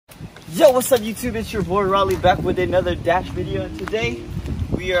Yo, what's up YouTube? It's your boy Raleigh back with another Dash video, and today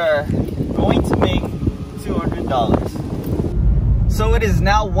we are going to make $200. So it is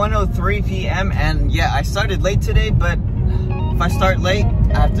now 1:03 p.m. and yeah, I started late today, but if I start late,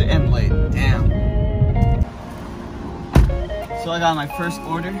 I have to end late. Damn. So I got my first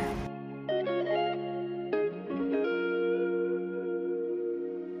order.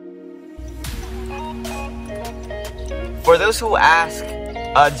 For those who ask,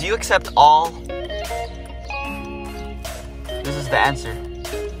 do you accept all? This is the answer.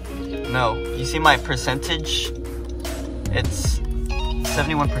 No. You see my percentage? It's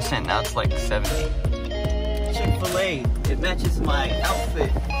 71%. Now it's like 70. Chick-fil-A. It matches my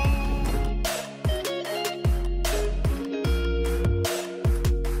outfit.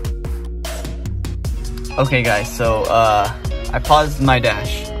 Okay guys, so I paused my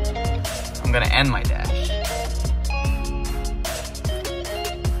dash. I'm gonna end my dash.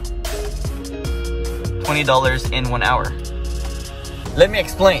 $20 in 1 hour. Let me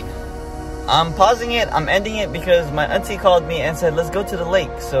explain. I'm pausing it, I'm ending it because my auntie called me and said, let's go to the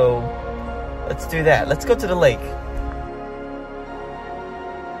lake. So let's do that. Let's go to the lake.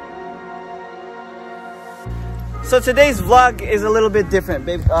 So today's vlog is a little bit different,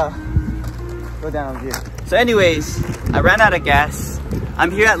 babe. Go down here. So anyways, I ran out of gas.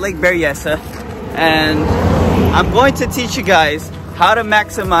 I'm here at Lake Berryessa and I'm going to teach you guys how to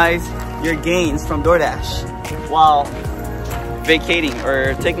maximize your gains from Doordash while vacating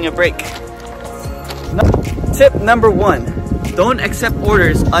or taking a break. Tip number 1, don't accept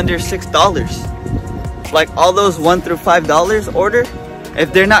orders under $6. Like all those $1 through $5 order,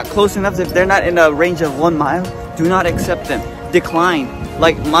 if they're not close enough, if they're not in a range of 1 mile, do not accept them. Decline.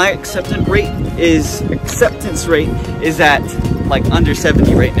 Like my acceptance rate is at like under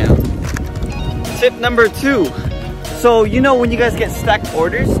 70 right now. Tip number 2, so you know when you guys get stacked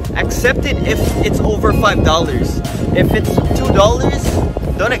orders, accept it if it's over $5. If it's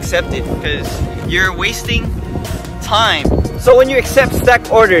 $2, don't accept it because you're wasting time. So when you accept stacked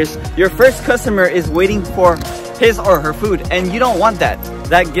orders, your first customer is waiting for his or her food and you don't want that.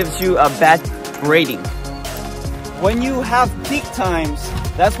 That gives you a bad rating. When you have peak times,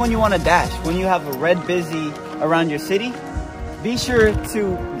 that's when you want to dash. When you have a red busy around your city, be sure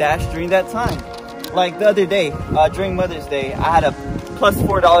to dash during that time. Like the other day, during Mother's Day, I had a plus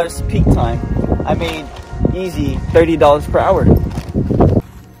 $4 peak time. I made easy $30 per hour.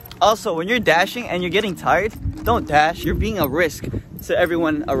 Also, when you're dashing and you're getting tired, don't dash. You're being a risk to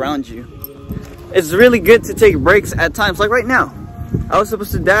everyone around you. It's really good to take breaks at times. Like right now, I was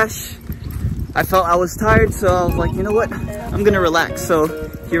supposed to dash. I felt I was tired, so I was like, you know what? I'm gonna relax. So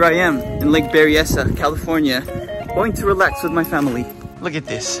here I am in Lake Berryessa, California, going to relax with my family. Look at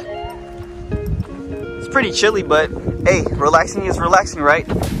this. It's pretty chilly, but hey, relaxing is relaxing, right?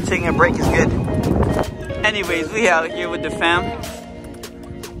 Taking a break is good. Anyways, we out here with the fam.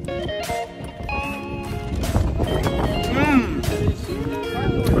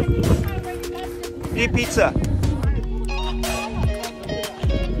 Eat pizza.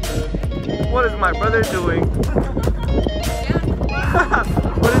 What is my brother doing?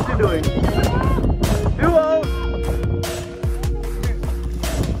 What is he doing? Duo!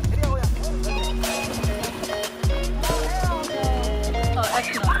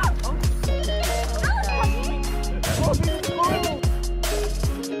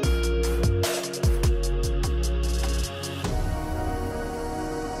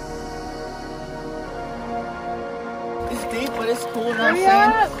 It's deep, but it's cool, you know what I'm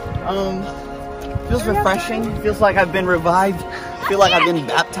saying? Feels refreshing. Feels like I've been revived. Feel like I've been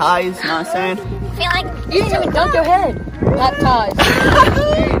baptized, you know what I'm saying? Feel like you need to dunk your head. Baptized.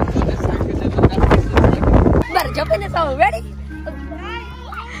 You better jump in this hole. Ready?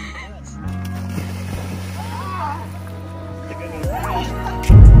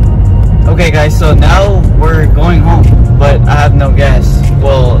 Okay guys, so now we're going home, but I have no gas.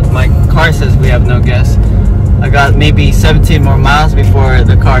 Well, my car says we have no gas. I got maybe 17 more miles before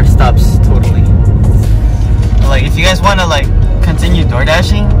the car stops totally. Like, if you guys want to like continue door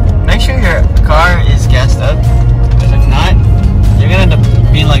dashing, make sure your car is gassed up, because if not, you're gonna end up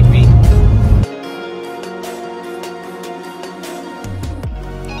being like me.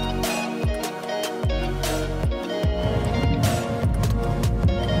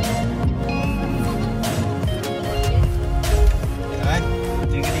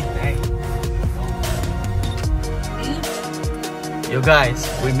 Yo guys,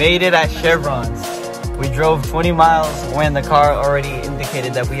 we made it at Chevron's. We drove 20 miles when the car already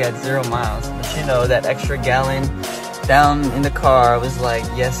indicated that we had 0 miles. But you know, that extra gallon down in the car was like,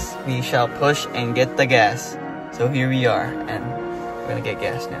 yes, we shall push and get the gas. So here we are, and we're gonna get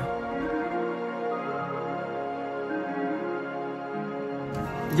gas now.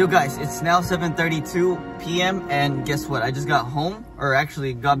 Yo guys, it's now 7:32 p.m. and guess what? I just got home, or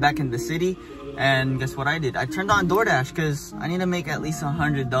actually got back in the city, and guess what I did? I turned on Doordash because I need to make at least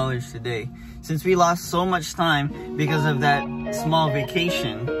 $100 today. Since we lost so much time because of that small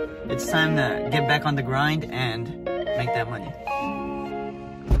vacation, it's time to get back on the grind and make that money.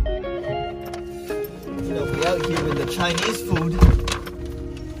 You know, we out here with the Chinese food.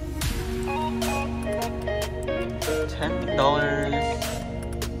 $10.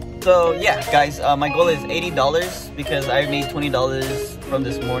 So yeah, guys, my goal is $80 because I made $20 from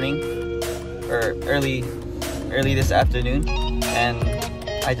this morning, or early this afternoon, and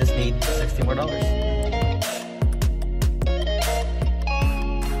I just need $60 more.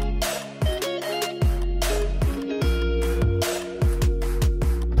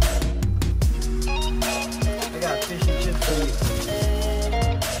 I got fish and chips for you.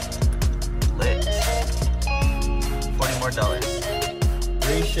 Lit. $40 more.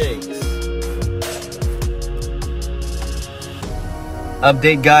 3 shakes.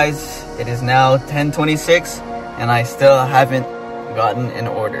 Update guys, it is now 10:26 and I still haven't gotten an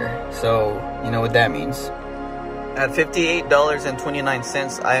order. So you know what that means. At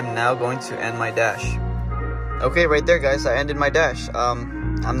 $58.29, I am now going to end my dash. Okay, right there guys, I ended my dash.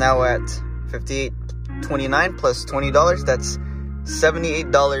 I'm now at $58.29 plus $20. That's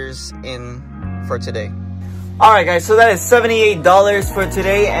 $78 in for today. Alright guys, so that is $78 for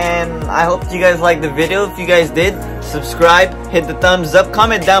today, and I hope you guys liked the video. If you guys did, subscribe, hit the thumbs up,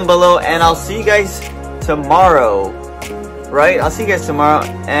 comment down below, and I'll see you guys tomorrow. Right? I'll see you guys tomorrow,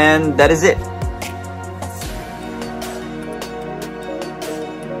 and that is it.